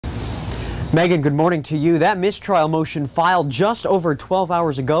Megan, good morning to you. That mistrial motion filed just over 12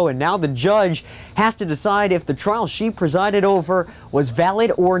 hours ago, and now the judge has to decide if the trial she presided over was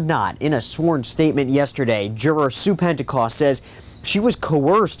valid or not. In a sworn statement yesterday, juror Sue Pentecost says she was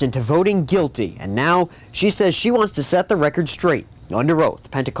coerced into voting guilty, and now she says she wants to set the record straight. Under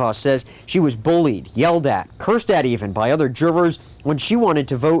oath, Pentecost says she was bullied, yelled at, cursed at even by other jurors when she wanted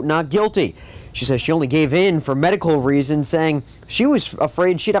to vote not guilty. She says she only gave in for medical reasons, saying she was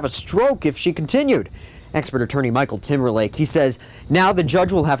afraid she'd have a stroke if she continued. Expert attorney Michael Timberlake, he says now the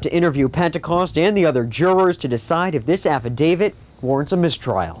judge will have to interview Pentecost and the other jurors to decide if this affidavit warrants a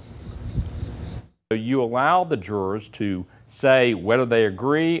mistrial. You allow the jurors to say whether they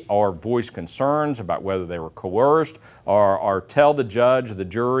agree or voice concerns about whether they were coerced or tell the judge, the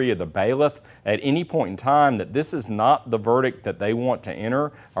jury, or the bailiff at any point in time that this is not the verdict that they want to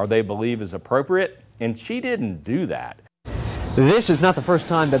enter or they believe is appropriate, and she didn't do that. This is not the first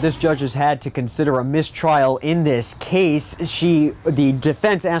time that this judge has had to consider a mistrial in this case. The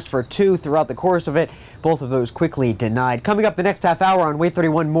defense asked for 2 throughout the course of it. Both of those quickly denied. Coming up the next half hour on Way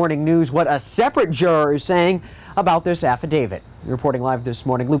 31 Morning News, what a separate juror is saying about this affidavit. Reporting live this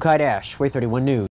morning, Luke Hydash, Way 31 News.